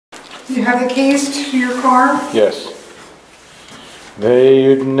You have the keys to your car? Yes.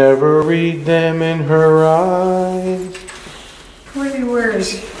 They'd never read them in her eyes. Where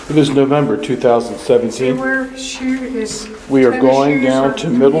is he? It was November 2017. Where shoe is? We are going down to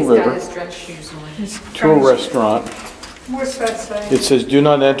Middle River to a restaurant. What's that say? It says, "Do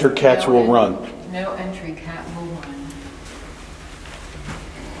not enter, cats will run." No entry, cat will run.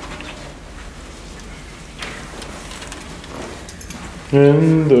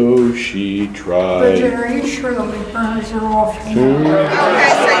 And though she tried. Bridget, are you sure the leaf burners are off? Okay, so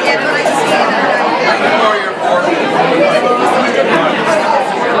yeah, but I see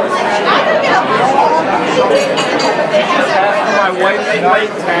My wife's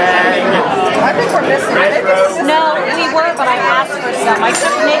night tag. I think we're missing it. No, we were, but I asked for some. I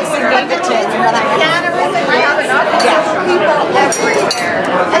took Nick's and gave it to him, and then I Yeah, everything. I have enough people everywhere.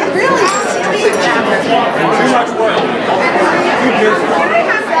 And really,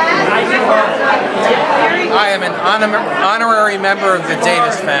 I am an honorary member of the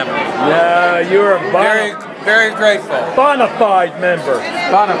Davis family. Yeah, you're a Very, very grateful. bona fide member.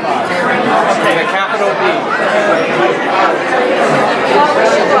 Bonafide. Okay, a capital B.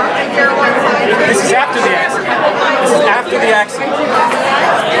 This is after the accident. This is after the accident.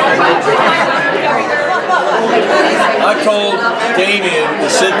 I told Damien to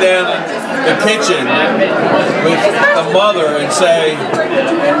sit down in the kitchen with the mother and say,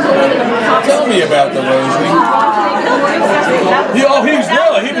 "Tell me about the rosary." He was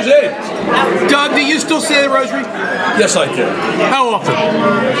really, he was in. Doug, do you still say the rosary? Yes, I do. How often?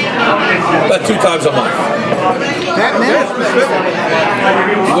 About 2 times a month.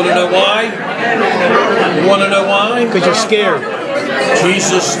 You want to know why? You want to know why? Because you're scared.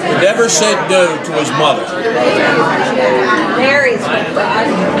 Jesus never said no to his mother. Mary's with God.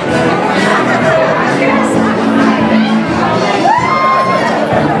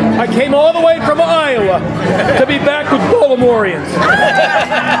 I came all the way from Iowa to be back with Baltimoreans.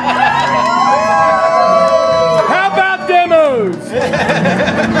 How about demos?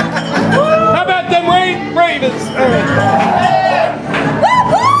 How about them Ravens?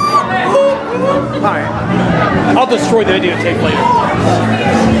 Alright. I'll destroy the videotape later.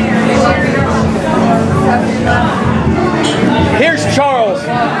 Here's Charles,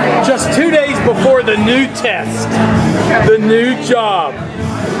 just 2 days before the new test, the new job.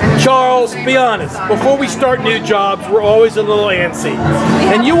 Charles, be honest, before we start new jobs, we're always a little antsy.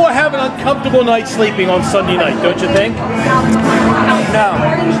 And you will have an uncomfortable night sleeping on Sunday night, don't you think? No.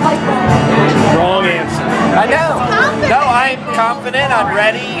 Wrong answer. I know. No, I'm confident. I'm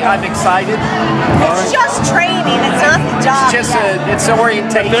ready. I'm excited. It's just training. It's not the job. It's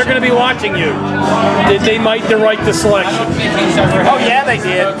orientation. They're going to be watching you. Did they might the right to selection? Oh yeah, they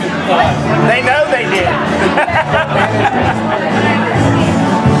did. They know they did.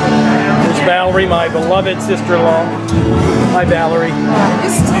 There's Valerie, my beloved sister-in-law. Hi, Valerie.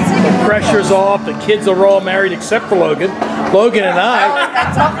 Pressure's off. The kids are all married except for Logan. Logan and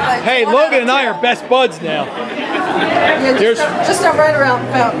I. Hey, Logan and I are best buds now. There's just right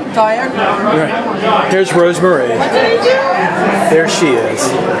around diagonal. right. Here's Rosemary. There she is.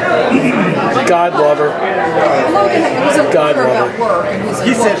 God love her. God love her.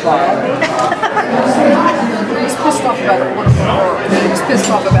 He said he was pissed off about it working at work. He was pissed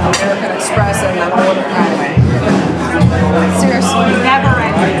off about American Express and that order highway. Seriously, never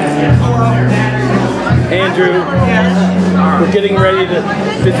ending. Andrew, we're getting ready to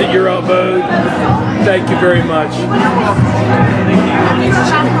visit your abode. Thank you very much.